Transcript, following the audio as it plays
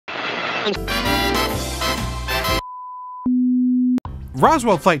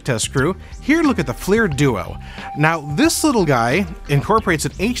Roswell Flight Test Crew, here to look at the FLIR Duo. Now, this little guy incorporates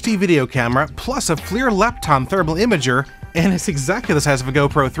an HD video camera plus a FLIR Lepton thermal imager, and it's exactly the size of a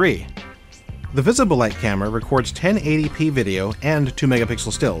GoPro 3. The visible light camera records 1080p video and 2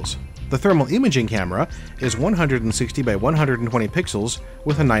 megapixel stills. The thermal imaging camera is 160 by 120 pixels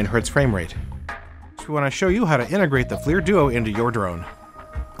with a 9 Hz frame rate. So we want to show you how to integrate the FLIR Duo into your drone.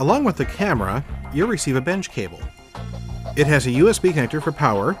 Along with the camera, you'll receive a bench cable. It has a USB connector for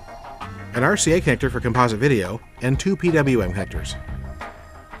power, an RCA connector for composite video, and 2 PWM connectors.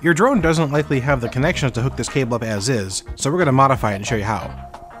 Your drone doesn't likely have the connections to hook this cable up as is, so we're going to modify it and show you how.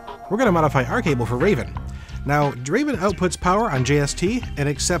 We're going to modify our cable for Raven. Now, Raven outputs power on JST and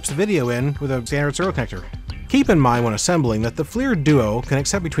accepts video in with a standard servo connector. Keep in mind when assembling that the FLIR Duo can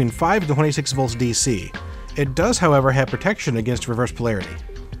accept between 5 to 26 volts DC. It does, however, have protection against reverse polarity.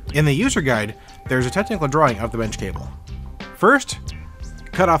 In the user guide, there's a technical drawing of the bench cable. First,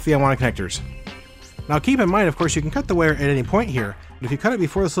 cut off the unwanted connectors. Now keep in mind, of course, you can cut the wire at any point here, but if you cut it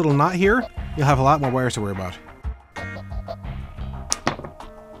before this little knot here, you'll have a lot more wires to worry about.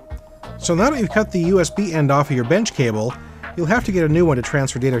 So now that you've cut the USB end off of your bench cable, you'll have to get a new one to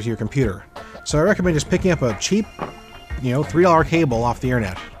transfer data to your computer. So I recommend just picking up a cheap, $3 cable off the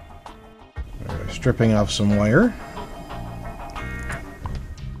internet. Stripping off some wire.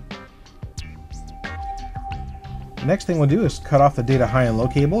 The next thing we'll do is cut off the data high and low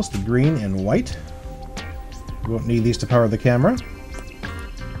cables, the green and white. We won't need these to power the camera.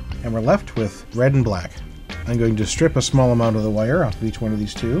 And we're left with red and black. I'm going to strip a small amount of the wire off of each one of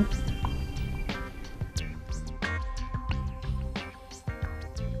these two.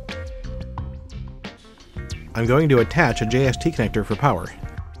 I'm going to attach a JST connector for power.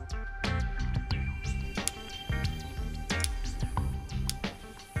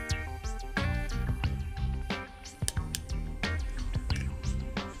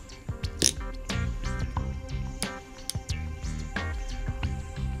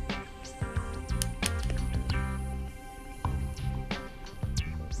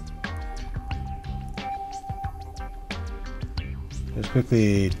 Just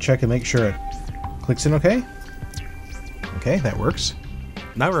quickly check and make sure it clicks in okay. Okay, that works.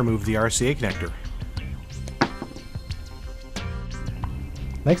 Now remove the RCA connector.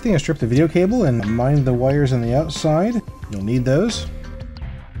 Next thing is strip the video cable and mind the wires on the outside. You'll need those.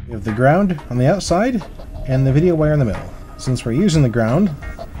 We have the ground on the outside and the video wire in the middle. Since we're using the ground,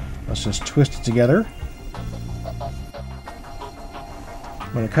 let's just twist it together.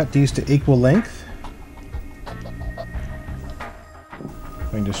 I'm going to cut these to equal length.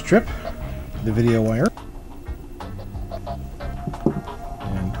 I'm going to strip the video wire.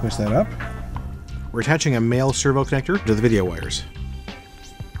 Twist that up. We're attaching a male servo connector to the video wires.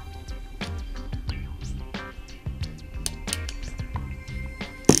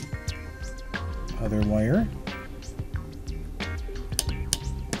 Other wire.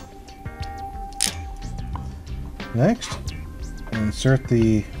 Next, insert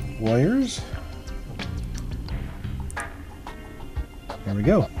the wires. There we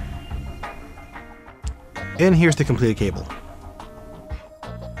go. And here's the completed cable.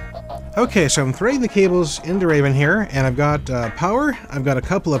 Okay, so I'm threading the cables into Raven here, and I've got power, I've got a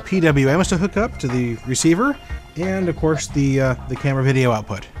couple of PWMs to hook up to the receiver, and of course the camera video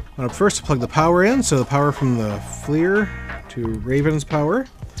output. I'm going to first plug the power in, so the power from the FLIR to Raven's power.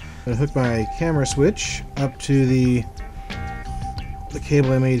 I'm going to hook my camera switch up to the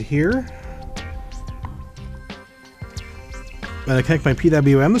cable I made here. I'm going to connect my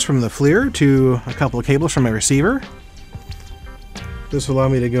PWMs from the FLIR to a couple of cables from my receiver. This will allow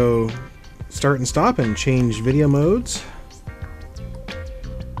me to go start and stop and change video modes.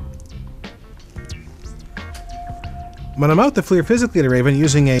 I'm going to mount the FLIR physically to Raven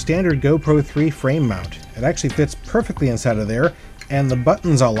using a standard GoPro 3 frame mount. It actually fits perfectly inside of there, and the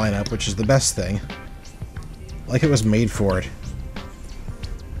buttons all line up, which is the best thing. Like it was made for it.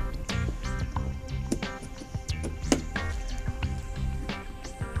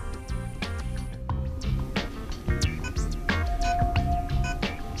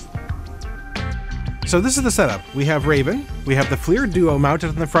 So this is the setup. We have Raven, we have the FLIR Duo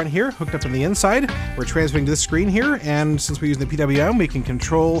mounted in the front here, hooked up on the inside. We're transferring to this screen here, and since we're using the PWM, we can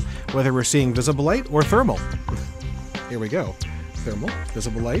control whether we're seeing visible light or thermal. Here we go. Thermal,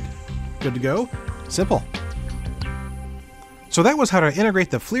 visible light, good to go. Simple. So that was how to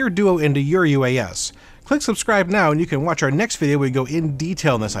integrate the FLIR Duo into your UAS. Click subscribe now and you can watch our next video where we go in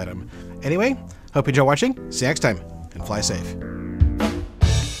detail on this item. Anyway, hope you enjoy watching, see you next time, and fly safe.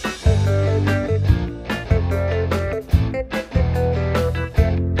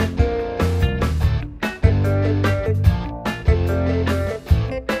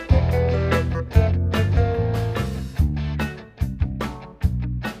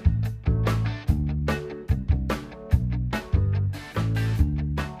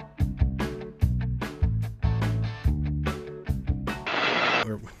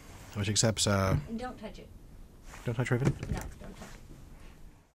 which accepts... Don't touch it. Don't touch Raven? No, don't touch it.